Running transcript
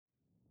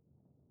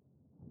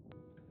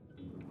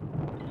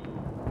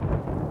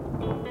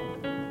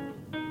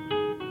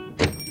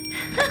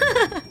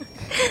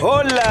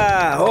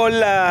Hola,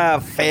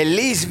 hola.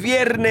 ¡Feliz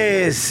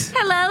viernes!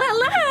 Hello,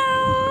 hello.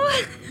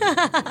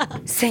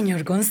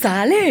 Señor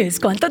González,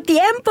 ¿cuánto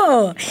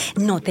tiempo?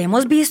 No te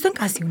hemos visto en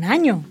casi un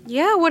año.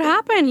 Yeah, what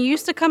happened? You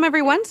used to come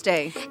every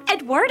Wednesday.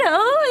 Eduardo,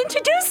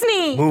 introduce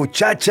me.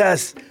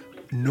 Muchachas,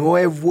 no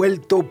he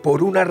vuelto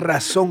por una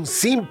razón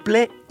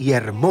simple y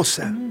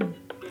hermosa.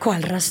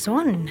 ¿Cuál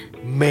razón?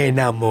 Me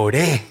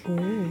enamoré.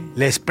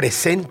 Les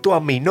presento a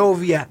mi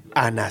novia,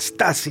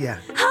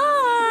 Anastasia. Hi.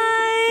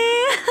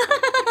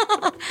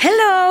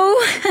 Hello.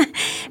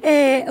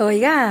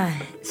 Oiga,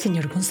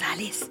 señor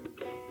González,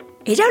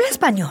 ¿ella habla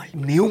español?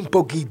 Ni un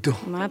poquito.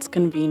 That's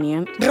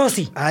convenient.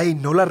 Rosy. Ay,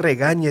 no la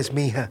regañes,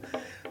 mija.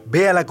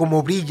 Véala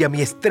como brilla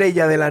mi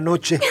estrella de la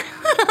noche.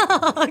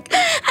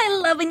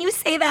 I love when you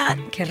say that.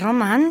 Qué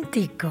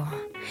romántico.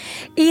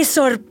 Y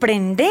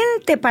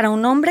sorprendente para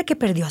un hombre que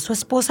perdió a su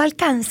esposa al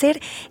cáncer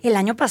el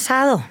año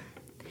pasado.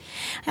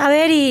 A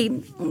ver,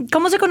 ¿y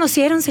cómo se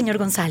conocieron, señor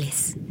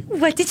González?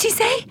 What did she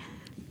say?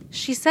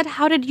 She said,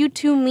 how did you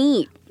two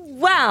meet?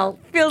 Wow,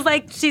 feels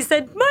like she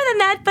said more than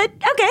that, but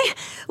okay.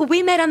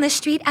 We met on the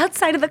street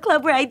outside of the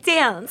club where I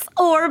dance,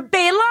 or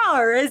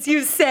bailar, as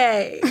you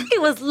say. It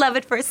was love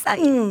at first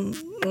sight.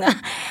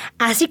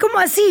 Así como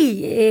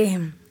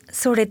así,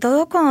 sobre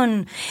todo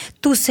con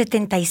tus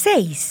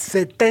 76.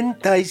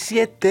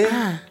 77.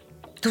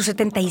 Tus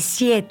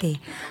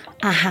 77.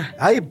 Ajá.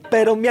 Ay,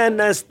 pero mi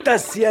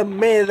Anastasia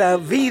me da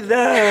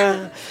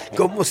vida.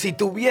 Como si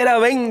tuviera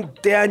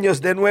 20 años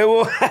de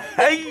nuevo.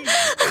 Ay.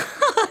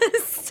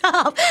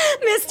 Stop.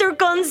 Mr.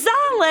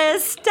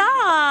 González,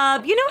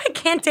 stop. You know I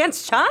can't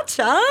dance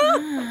cha-cha.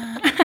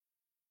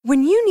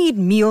 When you need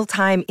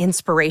mealtime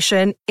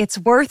inspiration, it's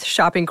worth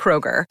shopping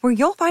Kroger, where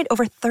you'll find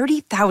over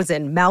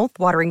 30,000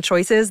 mouth-watering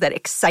choices that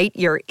excite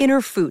your inner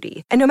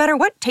foodie. And no matter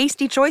what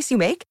tasty choice you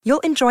make,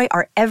 you'll enjoy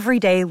our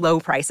everyday low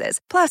prices,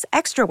 plus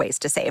extra ways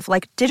to save,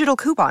 like digital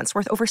coupons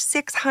worth over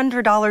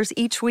 $600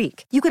 each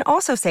week. You can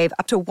also save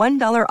up to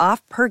 $1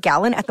 off per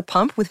gallon at the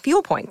pump with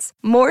fuel points.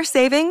 More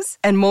savings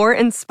and more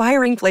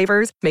inspiring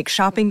flavors make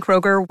shopping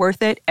Kroger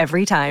worth it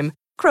every time.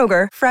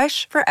 Kroger,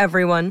 fresh for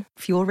everyone.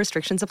 Fuel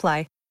restrictions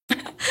apply.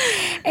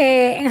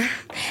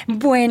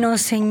 Bueno,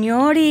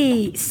 señor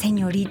y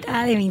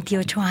señorita de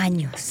 28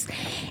 años.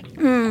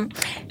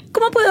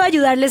 ¿Cómo puedo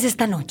ayudarles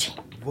esta noche?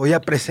 Voy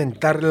a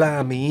presentarla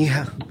a mi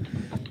hija.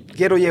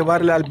 Quiero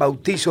llevarla al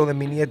bautizo de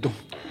mi nieto.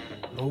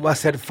 No va a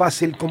ser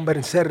fácil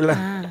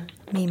convencerla.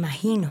 Me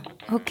imagino.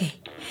 Ok.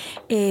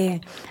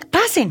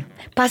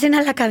 Pasen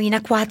a la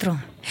cabina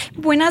 4.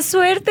 Buena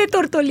suerte,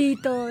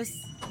 tortolitos.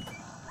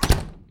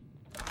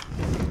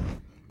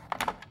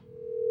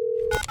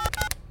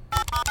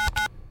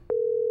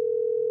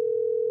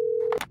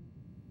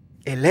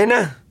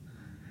 Elena,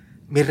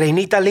 mi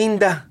reinita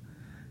linda,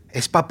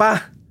 ¿es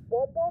papá?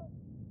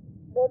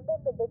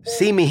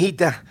 Sí,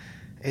 mijita,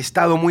 he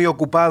estado muy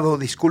ocupado,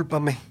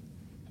 discúlpame.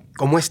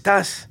 ¿Cómo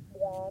estás?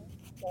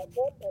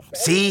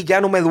 Sí,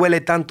 ya no me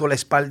duele tanto la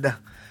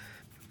espalda,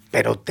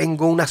 pero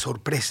tengo una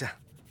sorpresa.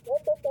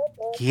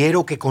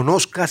 Quiero que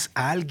conozcas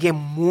a alguien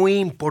muy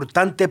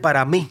importante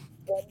para mí.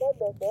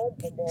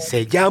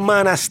 Se llama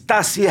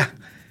Anastasia,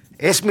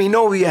 es mi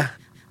novia.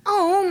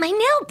 Oh, my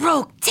nail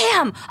broke.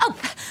 Damn. Oh,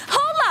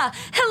 hola,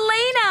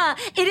 Elena.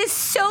 It is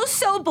so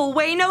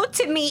bueno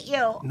to meet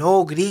you.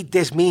 No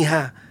grites,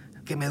 mija,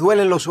 que me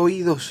duelen los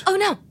oídos. Oh,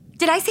 no.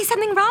 Did I say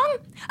something wrong?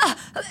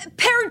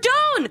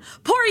 Perdón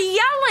por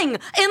yelling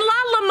en la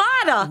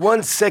llamada.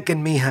 1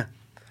 second, mija.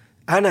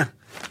 Ana,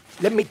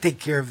 let me take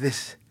care of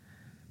this.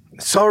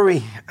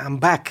 Sorry, I'm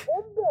back.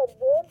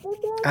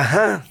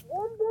 Ajá.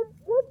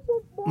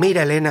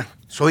 Mira, Elena,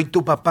 soy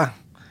tu papá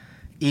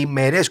y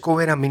merezco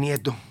ver a mi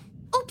nieto.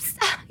 Oops,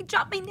 I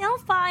dropped my nail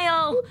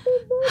file.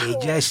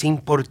 Ella es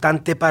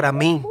importante para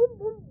mí.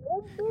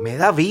 Me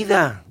da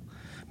vida.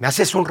 Me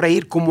hace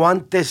sonreír como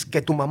antes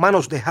que tu mamá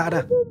nos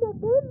dejara.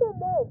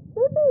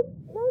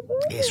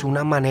 Es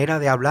una manera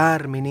de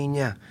hablar, mi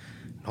niña.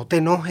 No te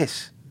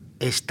enojes.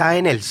 Está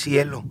en el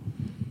cielo.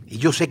 Y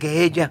yo sé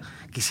que ella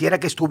quisiera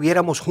que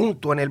estuviéramos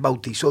juntos en el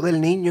bautizo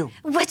del niño.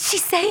 What's she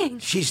saying?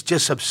 She's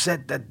just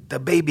upset that the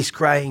baby's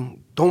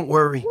crying. Don't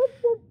worry.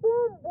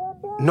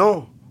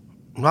 No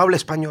habla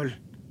español.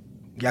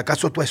 ¿Y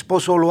acaso tu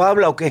esposo lo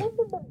habla o qué?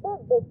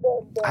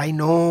 I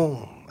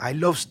know. I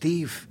love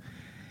Steve.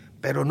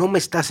 Pero no me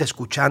estás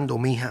escuchando,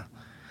 mija.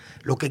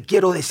 Lo que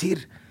quiero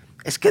decir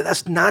es que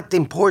that's not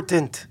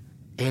important.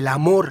 El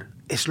amor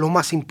es lo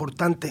más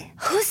importante.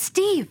 Who's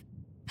Steve?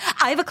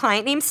 I have a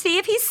client named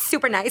Steve. He's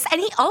super nice, and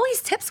he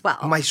always tips well.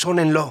 My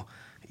son-in-law.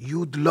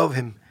 You'd love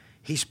him.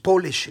 He's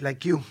Polish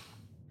like you.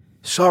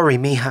 Sorry,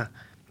 mija.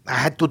 I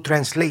had to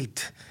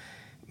translate.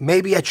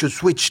 Maybe I should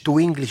switch to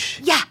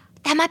English. Yeah,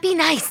 that might be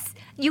nice.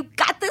 You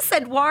got this,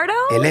 Eduardo?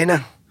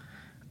 Elena,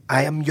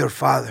 I am your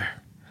father.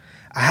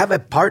 I have a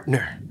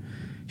partner.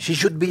 She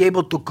should be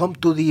able to come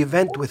to the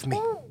event with me.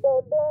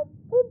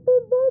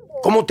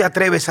 ¿Cómo te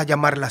atreves a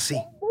llamarla así?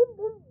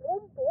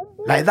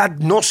 La edad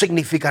no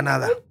significa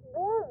nada.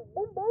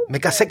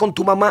 Me casé con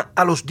tu mamá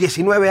a los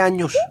 19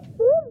 años.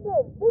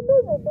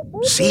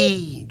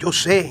 Sí, yo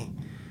sé.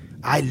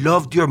 I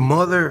loved your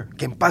mother,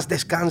 que en paz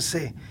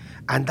descanse,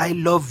 and I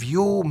love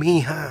you,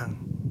 mija.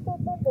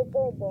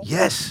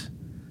 Yes,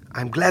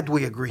 I'm glad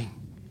we agree.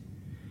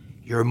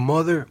 Your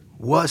mother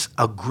was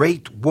a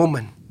great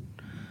woman.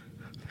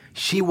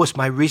 She was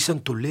my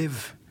reason to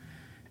live,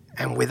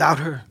 and without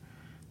her,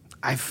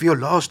 I feel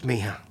lost,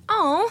 mija.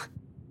 Oh,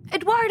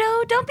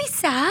 Eduardo, don't be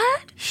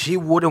sad. She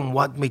wouldn't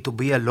want me to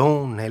be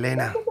alone,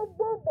 Elena.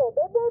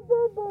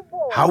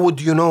 How would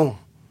you know?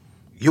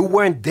 You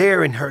weren't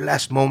there in her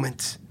last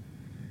moments.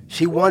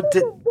 She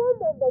wanted...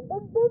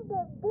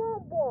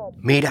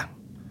 Mira,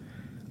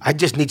 I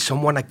just need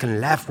someone I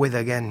can laugh with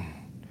again.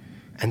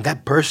 And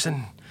that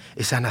person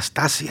is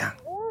Anastasia.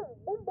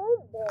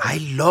 I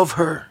love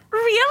her.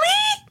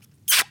 Really?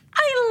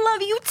 I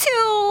love you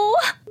too.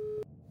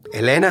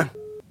 Elena?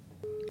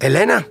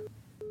 Elena?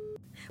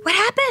 What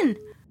happened?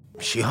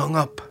 She hung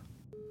up.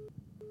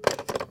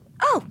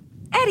 Oh,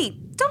 Eddie,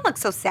 don't look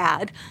so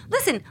sad.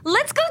 Listen,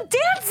 let's go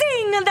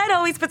dancing. That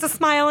always puts a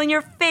smile on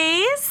your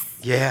face.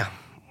 Yeah,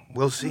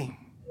 we'll see.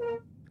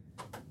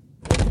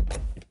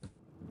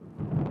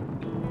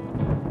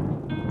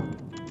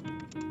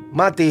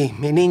 Mati,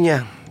 mi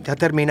niña, ya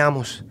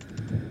terminamos.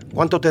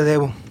 ¿Cuánto te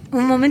debo?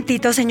 Un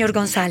momentito, señor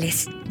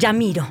González. Ya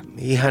miro.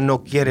 Mi hija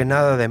no quiere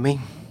nada de mí.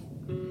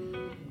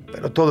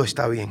 Pero todo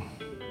está bien.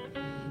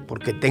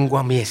 Porque tengo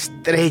a mi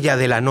estrella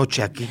de la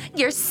noche aquí.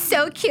 You're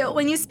so cute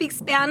when you speak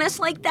Spanish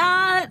like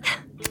that.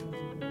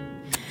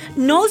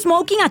 No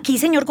smoking aquí,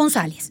 señor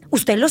González.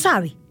 Usted lo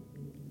sabe.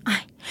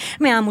 Ay,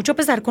 me da mucho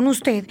pesar con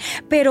usted,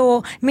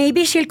 pero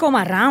maybe she'll come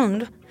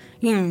around.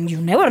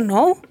 You never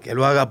know. Que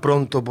lo haga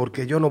pronto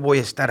porque yo no voy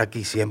a estar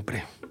aquí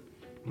siempre.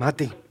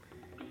 Mati,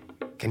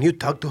 can you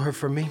talk to her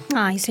for me?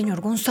 Ay,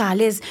 señor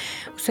González,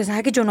 usted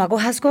sabe que yo no hago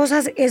esas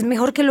cosas. Es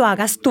mejor que lo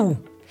hagas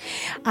tú.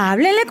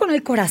 Háblele con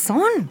el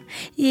corazón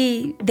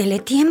y dele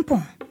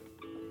tiempo.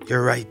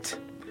 You're right.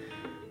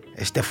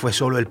 Este fue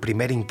solo el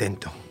primer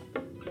intento.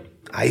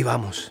 Ahí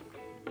vamos.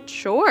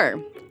 Sure.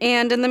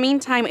 And in the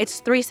meantime,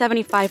 it's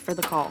 $3.75 for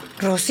the call.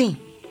 Rosy,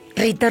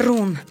 read the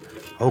room.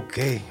 Ok.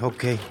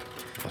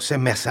 No se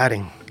me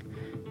azaren.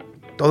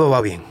 Todo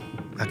va bien.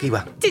 Aquí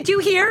va. Did you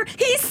hear?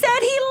 He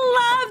said he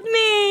loved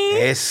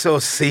me. Eso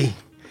sí.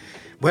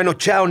 Bueno,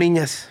 chao,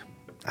 niñas.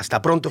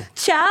 Hasta pronto.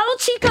 Ciao,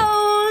 chicos.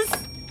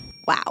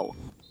 Wow.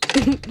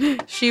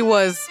 She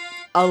was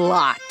a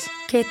lot.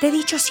 ¿Qué te he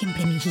dicho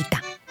siempre,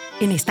 mijita?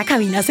 En esta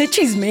cabina se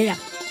chismea,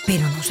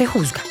 pero no se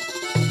juzga.